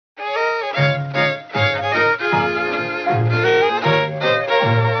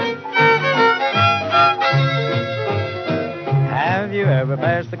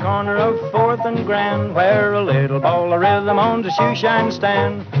the corner of 4th and Grand, where a little ball of rhythm owns a shoeshine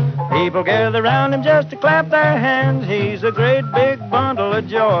stand. People gather round him just to clap their hands. He's a great big bundle of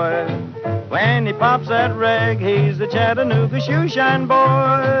joy. When he pops that rag, he's the Chattanoogie Shoeshine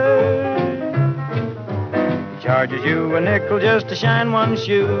boy. He charges you a nickel just to shine one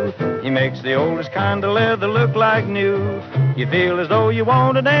shoe. He makes the oldest kind of leather look like new. You feel as though you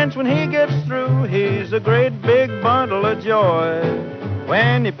want to dance when he gets through. He's a great big bundle of joy.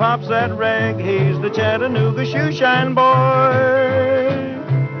 When he pops that rag, he's the Chattanoogie Shoeshine boy.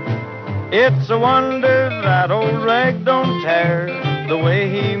 It's a wonder that old rag don't tear, the way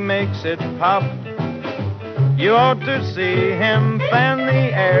he makes it pop. You ought to see him fan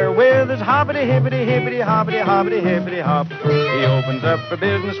the air with his hoppity hippity hippity hoppity hoppity hippity hop. He opens up for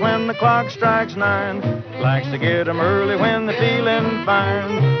business when the clock strikes 9. Likes to get 'em early when they're feeling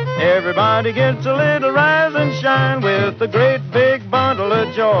fine. Everybody gets a little rise and shine with a great big bundle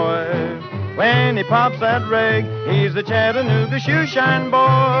of joy. When he pops that rag, he's the Chattanoogie Shoeshine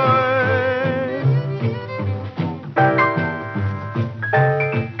boy.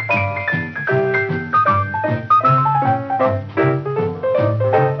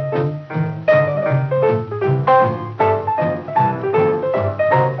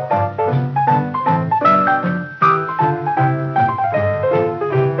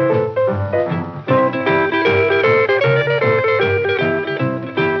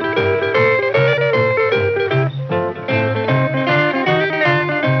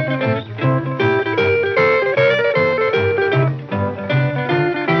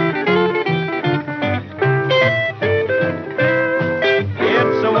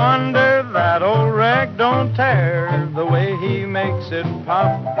 Don't tear the way he makes it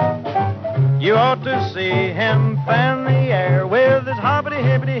pop. You ought to see him fan the air with his hoppity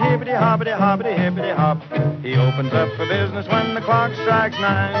hippity hippity hoppity hoppity hippity hop. He opens up for business when the clock strikes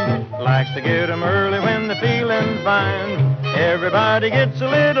 9. Likes to get 'em early when they're feeling fine. Everybody gets a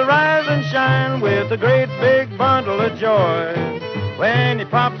little rise and shine with a great big bundle of joy. When he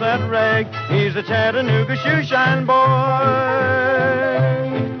pops that rag, he's the Chattanoogie Shoeshine boy.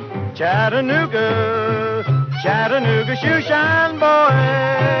 Chattanoogie, Chattanoogie Shoeshine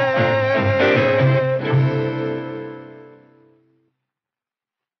boy.